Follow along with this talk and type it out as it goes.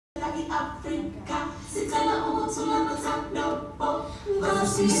Hey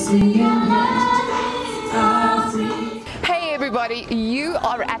everybody, you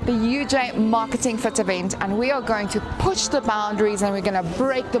are at the UJ Marketing Fit event and we are going to push the boundaries and we're going to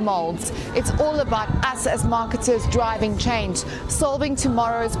break the molds. It's all about us as marketers driving change, solving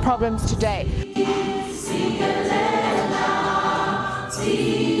tomorrow's problems today.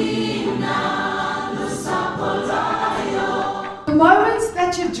 The moment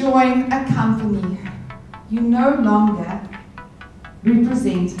that you join a company, you no longer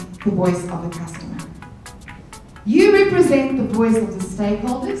represent the voice of the customer. You represent the voice of the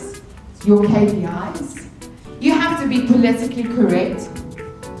stakeholders, your KPIs. You have to be politically correct.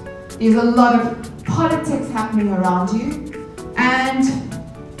 There's a lot of politics happening around you. And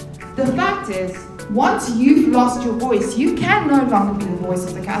the fact is, once you've lost your voice, you can no longer be the voice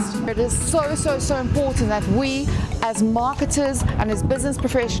of the customer. It is so important that we as marketers and as business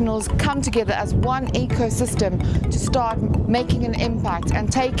professionals come together as one ecosystem to start making an impact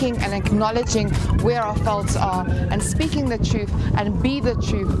and taking and acknowledging where our faults are and speaking the truth and be the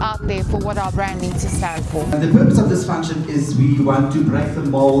truth out there for what our brand needs to stand for. And the purpose of this function is we want to break the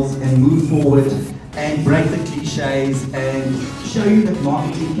molds and move forward and break the cliches and show you that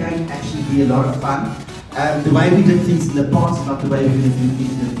marketing can actually be a lot of fun. The way we did things in the past is not the way we're going to do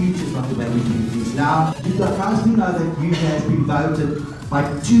things in the future, it's not the way we're doing things now. You guys do know that UJ has been voted by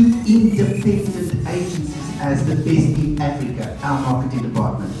 2 independent agencies as the best in Africa, our marketing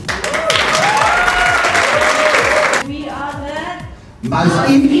department. We are the most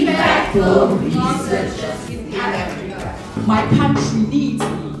impactful researchers in Africa. My country needs me.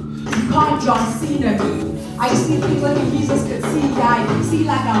 You can't John Cena me. I see things only Jesus could see. I see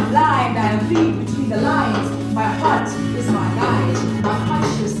like I'm blind. I read between the lines. My heart is my guide. My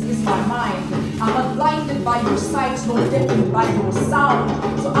conscience is my mind. I'm not blinded by your sight, nor deafened by your sound.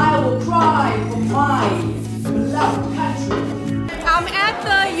 So I will cry for my beloved country. I'm at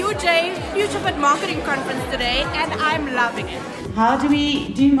the UJ Future Fit Marketing Conference today and I'm loving it. How do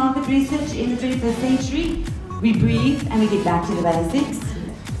we do market research in the 21st century? We breathe and we get back to the basics.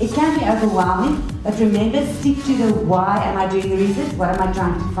 It can be overwhelming, but remember, stick to the why am I doing the research, what am I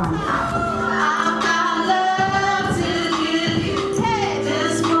trying to find out.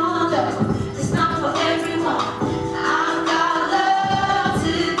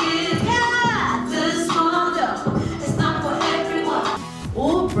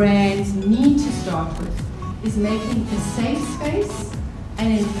 All brands need to start with is making a safe space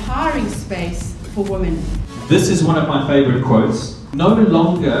and empowering space for women. This is one of my favorite quotes. No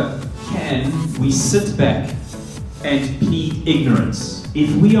longer can we sit back and plead ignorance.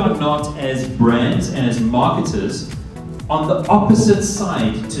 If we are not, as brands and as marketers, on the opposite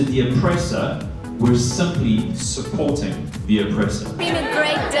side to the oppressor, we're simply supporting the oppressor. It's been a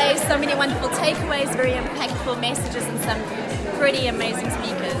great day, so many wonderful takeaways, very impactful messages and some pretty amazing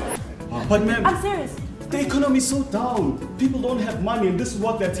speakers. But ma'am, I'm serious. the economy is so down. People don't have money and this is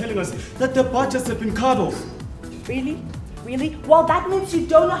what they're telling us, that their budgets have been cut off. Really? Really? Well, that means you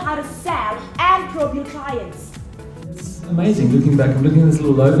don't know how to sell and probe your clients. It's amazing looking back. I'm looking at this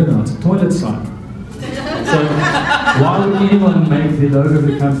little logo now. It's a toilet sign. So why would anyone make the logo of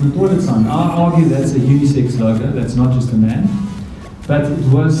the company toilet sign? I argue that's a unisex logo. That's not just a man. But it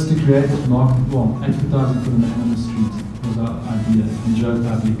was to create advertising for the man on the street was our idea in Joe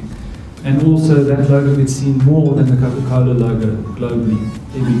Public. And also that logo gets seen more than the Coca-Cola logo globally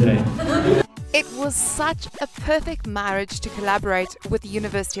every day. It was such a perfect marriage to collaborate with the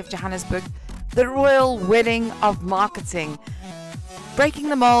University of Johannesburg, the royal wedding of marketing. Breaking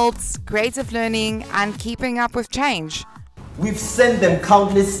the molds, creative learning, and keeping up with change. We've sent them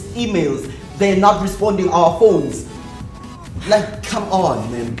countless emails. They're not responding our phones. Like, come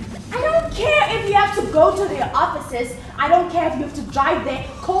on, man. I don't care if you have to go to their offices. I don't care if you have to drive there,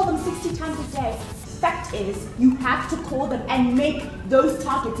 call them 60 times a day. Fact is, you have to call them and make those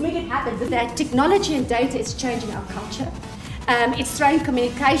targets, make it happen. That technology and data is changing our culture. It's throwing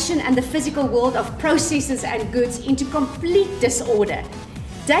communication and the physical world of processes and goods into complete disorder.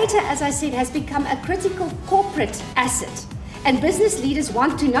 Data, as I said, has become a critical corporate asset. And business leaders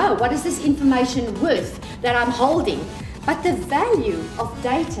want to know, what is this information worth that I'm holding? But the value of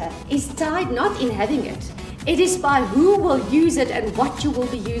data is tied not in having it. It is by who will use it and what you will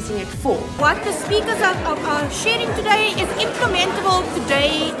be using it for. What the speakers are sharing today is implementable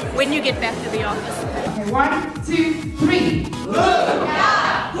today when you get back to the office. Okay, 1, 2, 3.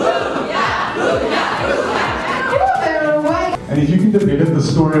 BooYah! BooYah! BooYah! BooYah! And if you can develop the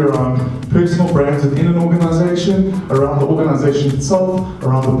story around personal brands within an organization, around the organization itself,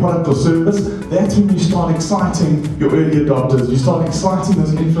 around the product or service, that's when you start exciting your early adopters. You start exciting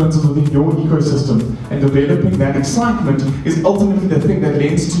those influencers within your ecosystem. And developing that excitement is ultimately the thing that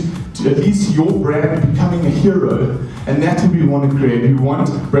leads to at least your brand becoming a hero. And that's what we want to create. We want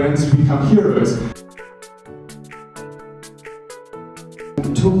brands to become heroes.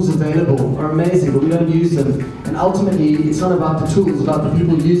 Tools available are amazing, but we don't use them. And ultimately, it's not about the tools, it's about the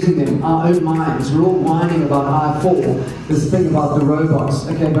people using them, our own minds. We're all whining about I4, this thing about the robots.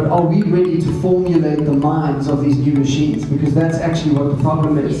 Okay, but are we ready to formulate the minds of these new machines? Because that's actually what the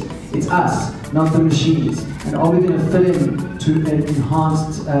problem is. It's us, not the machines. And are we going to fit in to an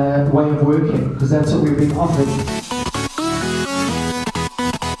enhanced way of working? Because that's what we're being offered.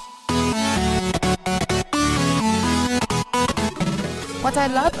 What I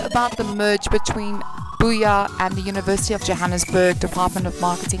love about the merge between BooYah and the University of Johannesburg Department of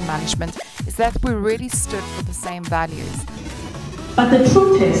Marketing Management is that we really stood for the same values. But the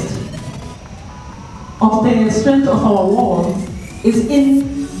true test of the strength of our walls is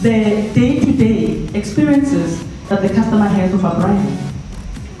in the day-to-day experiences that the customer has with our brand.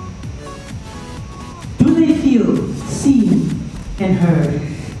 Do they feel seen and heard?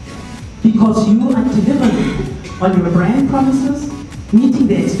 Because you are delivering on your brand promises, meeting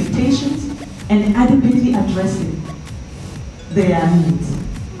their expectations, and adequately addressing their needs.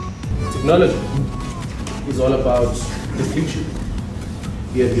 Technology is all about the future.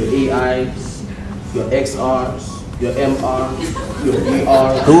 You have your AIs, your XRs, your MRs, your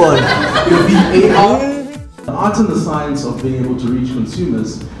VR, your VAR. The art and the science of being able to reach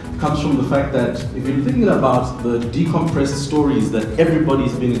consumers comes from the fact that if you're thinking about the decompressed stories that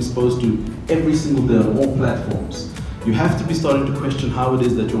everybody's being exposed to every single day on all platforms, you have to be starting to question how it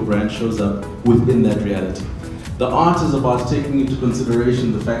is that your brand shows up within that reality. The art is about taking into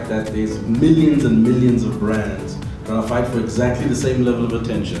consideration the fact that there's millions and millions of brands trying to fight for exactly the same level of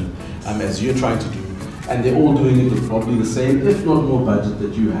attention as you're trying to do. And they're all doing it with probably the same, if not more budget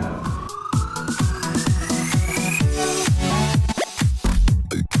that you have.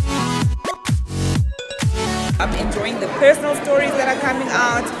 I'm enjoying the personal stories that are coming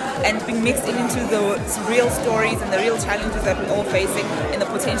out and being mixed into the real stories and the real challenges that we're all facing and the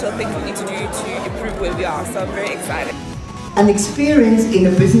potential things we need to do to improve where we are. So I'm very excited. An experience in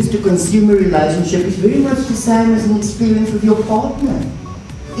a business-to-consumer relationship is very much the same as an experience with your partner.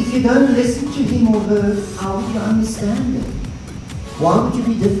 If you don't listen to him or her, how would you understand it? Why would you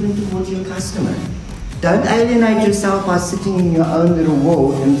be different towards your customer? Don't alienate yourself by sitting in your own little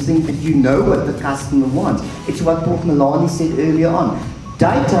world and think that you know what the customer wants. It's what Paul Milani said earlier on.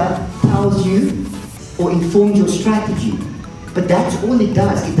 Data tells you or informs your strategy, but that's all it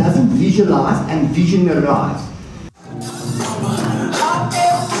does. It doesn't visualize and visionarize.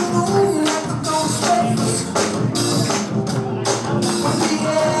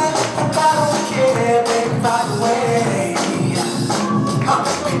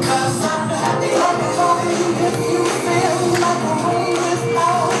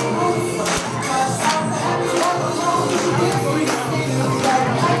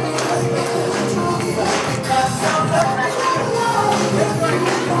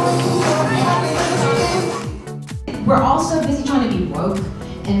 We're all so busy trying to be woke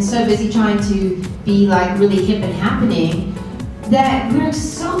and so busy trying to be like really hip and happening that we're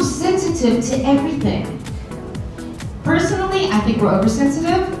so sensitive to everything. Personally, I think we're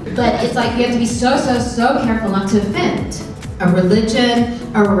oversensitive, but it's like you have to be so careful not to offend a religion,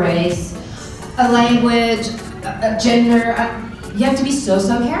 a race, a language, a gender. You have to be so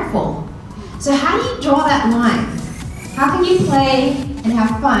careful. So how do you draw that line? How can you play and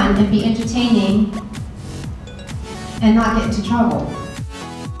have fun and be entertaining and not get into trouble?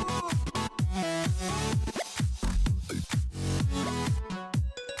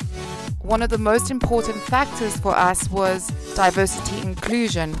 One of the most important factors for us was diversity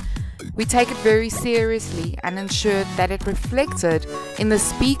inclusion. We take it very seriously and ensured that it reflected in the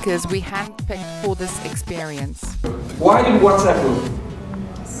speakers we handpicked for this experience. Why did WhatsApp work?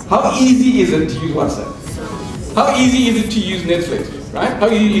 How easy is it to use WhatsApp? How easy is it to use Netflix, right? How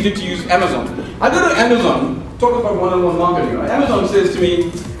easy is it to use Amazon? I go to Amazon, talk about one-on-one marketing, right? Amazon says to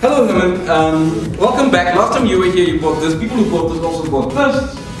me, hello Herman, welcome back. Last time you were here, you bought this. People who bought this also bought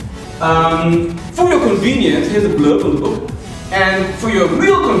this. For your convenience, here's a blurb on the book. And for your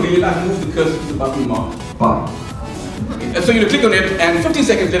real convenience, I've moved the cursor to the button marked buy. And so you click on it, and 15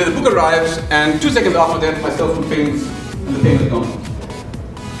 seconds later, the book arrives, and 2 seconds after that, my cell phone pings, and the payment is gone.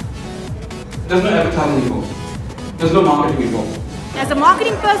 There's no advertising involved. There's no marketing involved. As a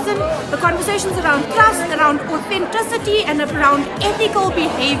marketing person, the conversations around trust, around authenticity, and around ethical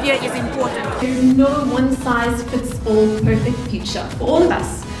behavior is important. There's no one-size-fits-all perfect future for all of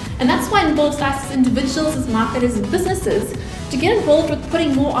us. And that's why it involves us as individuals, as marketers, as businesses, to get involved with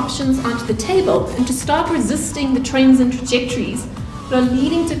putting more options onto the table and to start resisting the trends and trajectories that are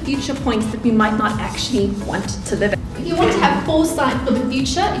leading to future points that we might not actually want to live in. If you want to have foresight for the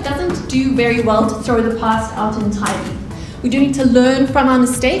future, it doesn't do very well to throw the past out entirely. We do need to learn from our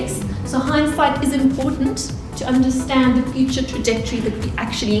mistakes, so hindsight is important to understand the future trajectory that we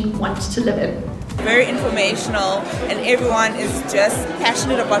actually want to live in. Very informational, and everyone is just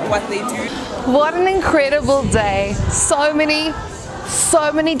passionate about what they do. What an incredible day. So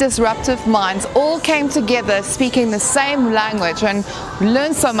many disruptive minds all came together speaking the same language, and we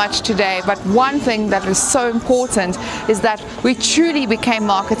learned so much today. But one thing that is so important is that we truly became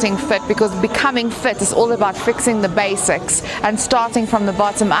marketing fit, because becoming fit is all about fixing the basics and starting from the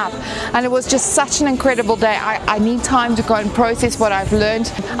bottom up. And it was just such an incredible day. I need time to go and process what I've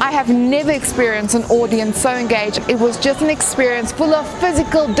learned. I have never experienced an audience so engaged. It was just an experience full of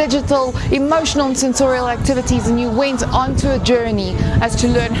physical, digital, emotional and sensorial activities, and you went onto a journey as to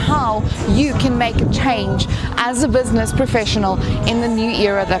learn how you can make a change as a business professional in the new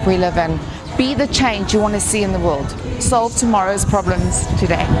era that we live in. Be the change you want to see in the world. Solve tomorrow's problems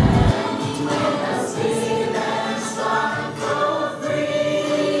today.